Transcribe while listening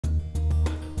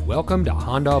Welcome to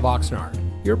Honda of Oxnard,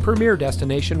 your premier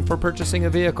destination for purchasing a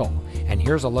vehicle. And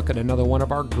here's a look at another one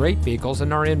of our great vehicles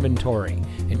in our inventory.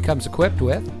 It comes equipped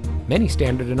with many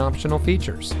standard and optional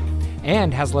features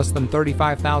and has less than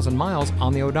 35,000 miles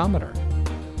on the odometer.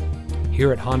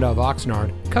 Here at Honda of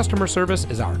Oxnard, customer service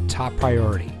is our top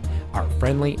priority. Our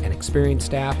friendly and experienced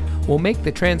staff will make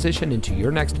the transition into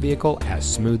your next vehicle as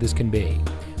smooth as can be.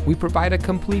 We provide a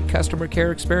complete customer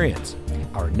care experience.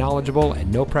 Our knowledgeable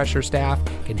and no-pressure staff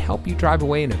can help you drive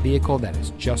away in a vehicle that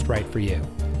is just right for you.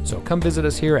 So come visit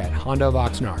us here at Honda of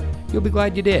Oxnard. You'll be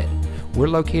glad you did. We're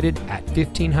located at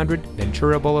 1500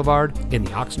 Ventura Boulevard in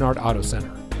the Oxnard Auto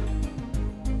Center.